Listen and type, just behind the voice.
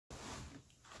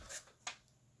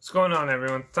What's going on,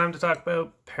 everyone? Time to talk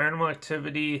about Paranormal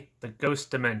Activity, The Ghost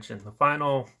Dimension, the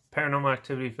final Paranormal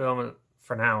Activity film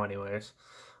for now, anyways.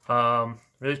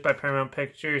 Released by Paramount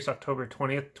Pictures October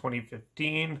 20th,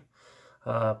 2015.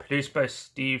 Produced by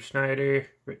Steve Schneider,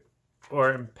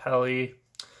 Oren Pelly,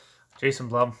 Jason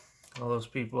Blum, all those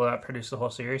people that produced the whole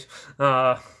series.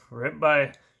 Written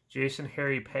by Jason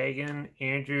Harry Pagan,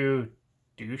 Andrew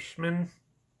Douchman,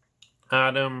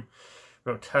 Adam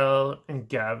Rotel, and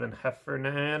Gavin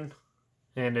Heffernan.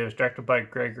 And it was directed by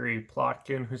Gregory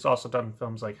Plotkin, who's also done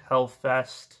films like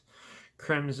Hellfest,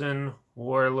 Crimson,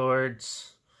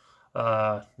 Warlords,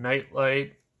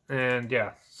 Nightlight, and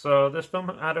yeah. So this film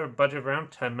had a budget of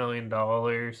around $10 million,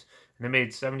 and it made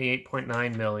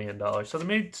 $78.9 million. So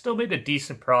they still made a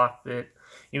decent profit,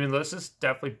 even though this is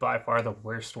definitely by far the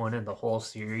worst one in the whole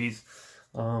series.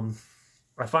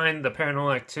 I find the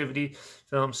Paranormal Activity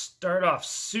films start off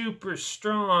super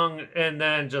strong and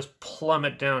then just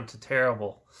plummet down to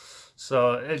terrible.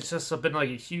 So it's just been like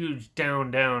a huge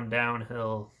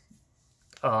downhill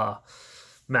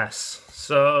mess.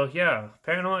 So yeah,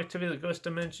 Paranormal Activity, The Ghost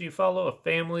Dimension, you follow a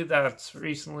family that's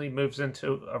recently moves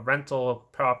into a rental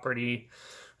property,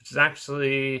 which is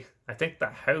actually, I think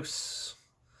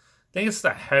it's the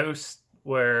house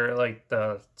where like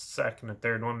the second and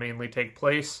third one mainly take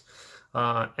place.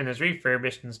 And is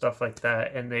refurbished and stuff like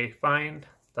that. And the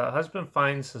husband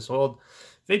finds this old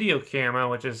video camera,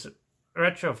 which is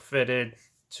retrofitted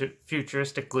to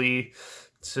futuristically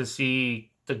to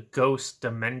see the ghost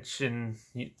dimension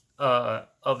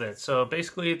of it. So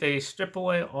basically, they strip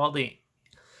away all the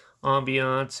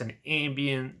ambiance and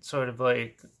ambient sort of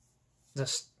like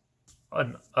just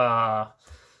how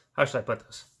should I put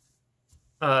this?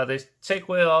 They take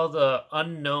away all the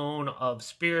unknown of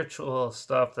spiritual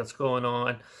stuff that's going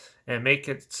on and make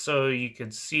it so you can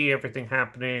see everything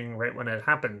happening right when it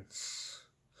happens.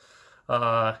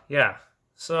 Yeah.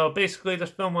 So basically this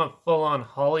film went full on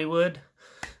Hollywood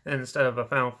instead of a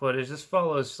found footage. This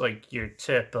follows like your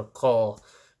typical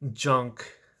junk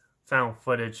found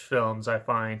footage films, I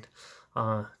find.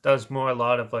 Does more a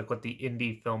lot of like what the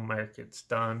indie film market's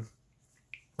done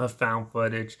of found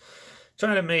footage.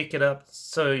 Trying to make it up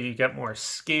so you get more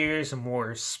scares and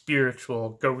more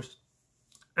spiritual ghost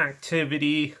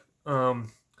activity,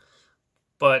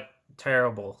 but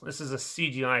terrible. This is a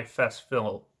CGI fest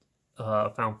film,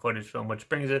 found footage film, which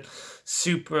brings it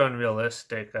super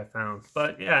unrealistic, I found.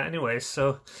 But yeah, anyway,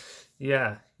 so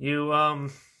yeah,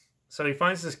 so he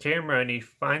finds this camera and he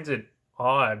finds it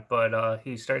odd, but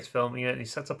he starts filming it and he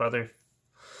sets up other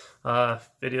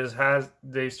videos.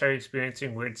 They start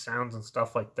experiencing weird sounds and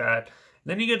stuff like that. And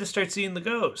then you get to start seeing the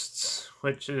ghosts,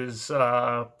 which is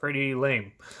pretty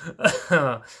lame.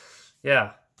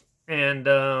 Yeah.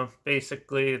 And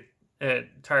basically it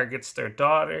targets their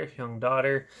young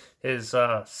daughter. His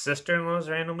sister-in-law is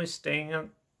randomly staying at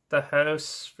the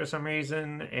house for some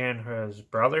reason, and his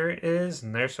brother is,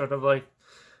 and they're sort of like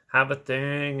have a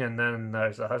thing, and then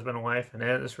there's a husband and wife, and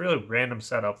it's really random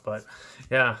setup, but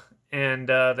yeah. And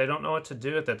they don't know what to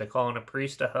do with it. They call in a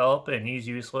priest to help, and he's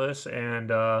useless,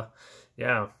 and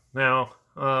yeah. Now,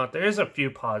 there's a few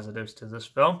positives to this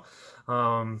film.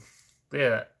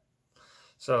 Yeah.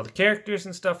 So the characters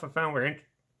and stuff I found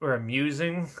were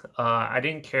amusing. I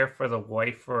didn't care for the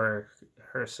wife or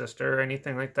her sister or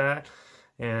anything like that.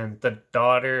 And the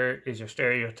daughter is your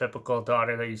stereotypical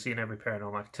daughter that you see in every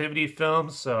Paranormal Activity film,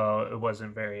 so it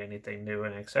wasn't very anything new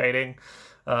and exciting.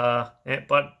 But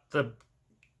the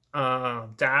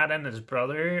dad and his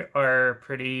brother are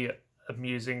pretty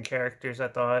amusing characters, I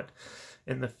thought,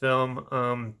 in the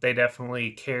film. They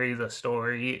definitely carry the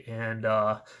story, and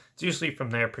it's usually from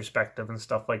their perspective and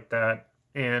stuff like that.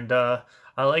 And I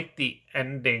like the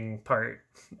ending part.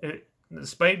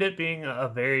 Despite it being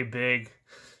a very big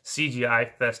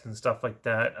CGI fest and stuff like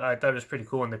that, I thought it was pretty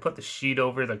cool when they put the sheet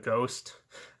over the ghost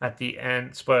at the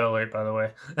end. Spoiler alert, by the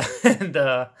way. And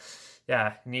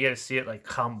yeah, and you get to see it like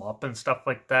come up and stuff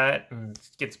like that, and it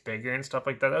gets bigger and stuff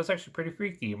like that. That was actually pretty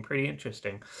freaky and pretty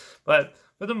interesting. But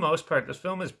for the most part, this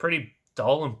film is pretty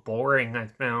dull and boring, I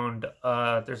found.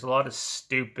 There's a lot of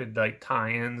stupid like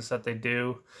tie-ins that they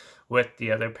do with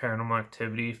the other Paranormal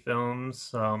Activity films.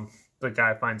 The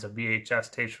guy finds a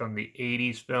VHS tape from the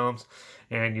 80s films,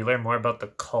 and you learn more about the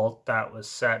cult that was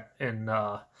set in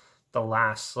the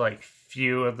last like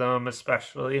few of them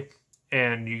especially,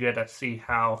 and you get to see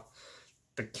how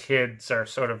the kids are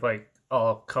sort of like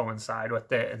all coincide with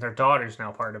it, and their daughter's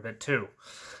now part of it too.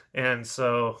 And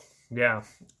so yeah,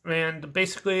 and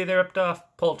basically they ripped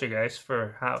off Poltergeist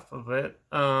for half of it,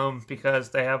 because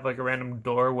they have like a random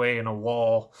doorway in a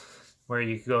wall where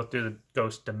you go through the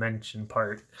ghost dimension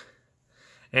part.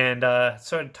 And it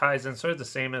sort of ties in sort of the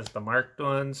same as the marked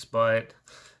ones, but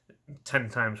 10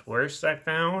 times worse, I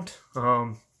found.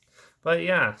 But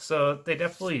yeah, so they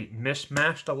definitely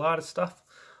mishmashed a lot of stuff,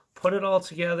 put it all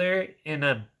together in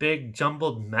a big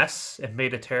jumbled mess, and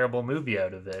made a terrible movie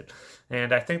out of it.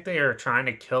 And I think they are trying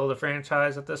to kill the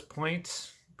franchise at this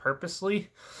point purposely,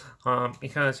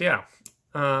 because yeah,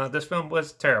 this film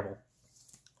was terrible.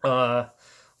 A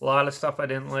lot of stuff I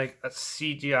didn't like. A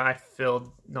CGI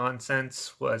filled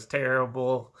nonsense was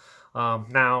terrible.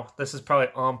 Now, this is probably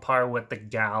on par with the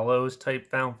Gallows type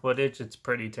found footage. It's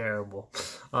pretty terrible.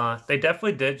 They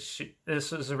definitely did.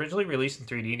 This was originally released in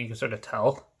 3D, and you can sort of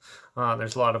tell.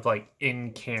 There's a lot of like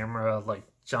in camera, like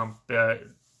jump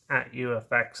at you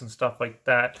effects and stuff like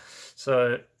that.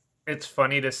 So it's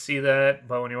funny to see that,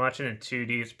 but when you watch it in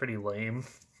 2D, it's pretty lame.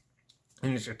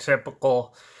 And it's your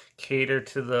typical cater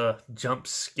to the jump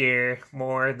scare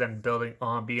more than building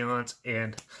ambiance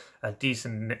and a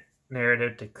decent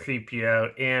narrative to creep you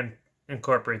out and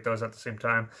incorporate those at the same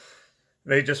time.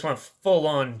 They just want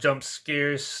full-on jump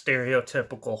scares,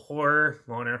 stereotypical horror,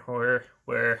 modern horror,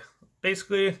 where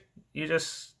basically you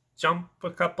just jump a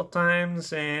couple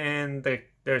times and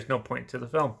there's no point to the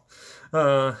film.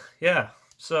 Yeah,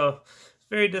 so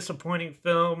very disappointing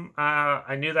film.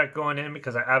 I knew that going in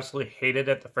because I absolutely hated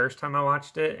it the first time I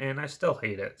watched it, and I still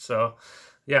hate it. So,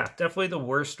 yeah, definitely the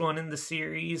worst one in the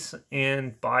series,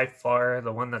 and by far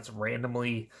the one that's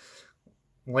randomly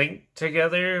linked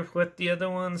together with the other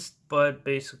ones, but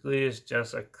basically is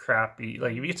just a crappy,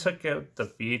 like if you took out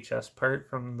the VHS part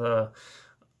from the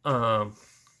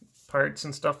parts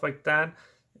and stuff like that,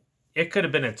 it could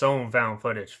have been its own found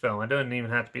footage film. It doesn't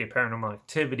even have to be a Paranormal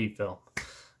Activity film.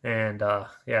 And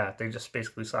yeah, they just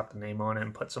basically slapped the name on it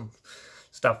and put some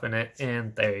stuff in it,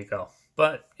 and there you go.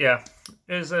 But yeah,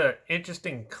 it was an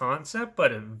interesting concept,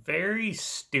 but a very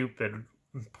stupid,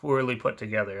 poorly put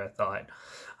together, I thought.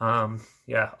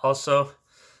 Yeah, also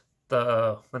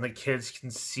when the kids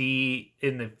can see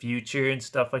in the future and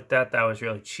stuff like that, that was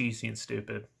really cheesy and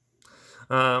stupid.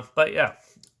 But yeah,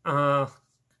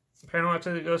 Paranormal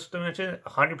Activity Ghost Dimension,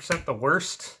 100% the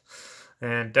worst.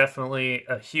 And definitely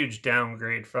a huge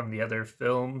downgrade from the other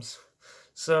films.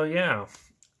 So yeah,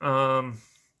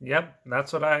 yep,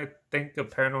 that's what I think of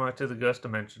Paranormal Activity: The Ghost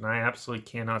Dimension. I absolutely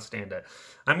cannot stand it.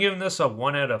 I'm giving this a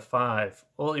 1 out of 5,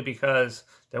 only because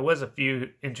there was a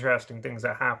few interesting things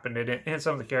that happened in it, and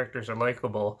some of the characters are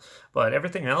likable, but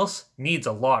everything else needs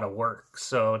a lot of work.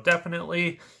 So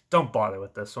definitely don't bother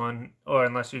with this one, or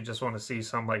unless you just want to see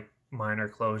some like minor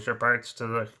closure parts to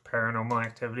the Paranormal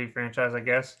Activity franchise, I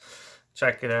guess.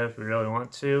 Check it out if you really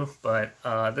want to, but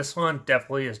this one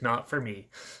definitely is not for me.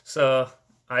 So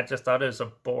I just thought it was a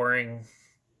boring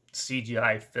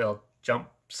CGI-filled jump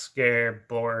scare,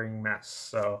 boring mess.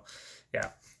 So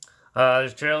yeah,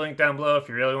 there's a trailer link down below if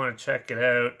you really want to check it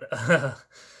out.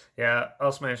 Yeah,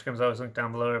 also my Instagram is always linked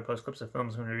down below. I post clips of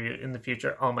films I'm going to review in the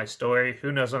future on my story.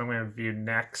 Who knows what I'm going to review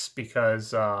next,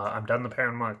 because I'm done the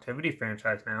Paranormal Activity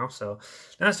franchise now. So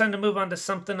now it's time to move on to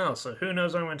something else. So who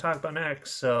knows what I'm going to talk about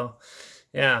next. So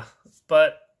yeah,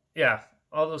 but yeah,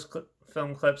 all those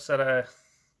film clips that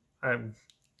I'm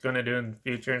going to do in the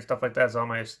future and stuff like that is on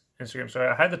my Instagram story.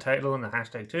 I had the title and the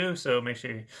hashtag too, so make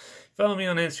sure you follow me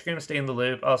on Instagram to stay in the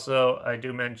loop. Also, I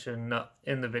do mention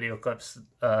in the video clips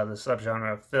the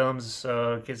subgenre of films,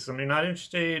 so in case somebody's not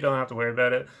interested, you don't have to worry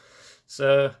about it.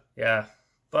 So yeah,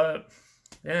 but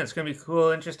yeah, it's going to be cool,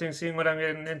 interesting seeing what I'm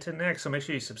getting into next, so make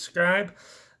sure you subscribe,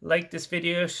 like this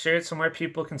video, share it so more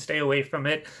people can stay away from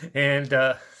it, and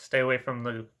stay away from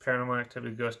the Paranormal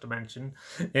Activity Ghost Dimension,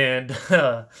 and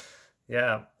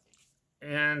yeah.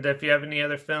 And if you have any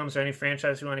other films or any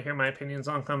franchise you want to hear my opinions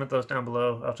on, comment those down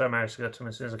below. I'll try my best to get to them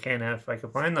as soon as I can if I can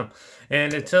find them.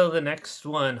 And until the next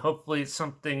one, hopefully it's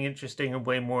something interesting and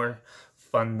way more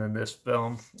fun than this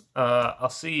film.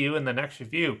 I'll see you in the next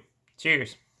review.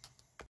 Cheers.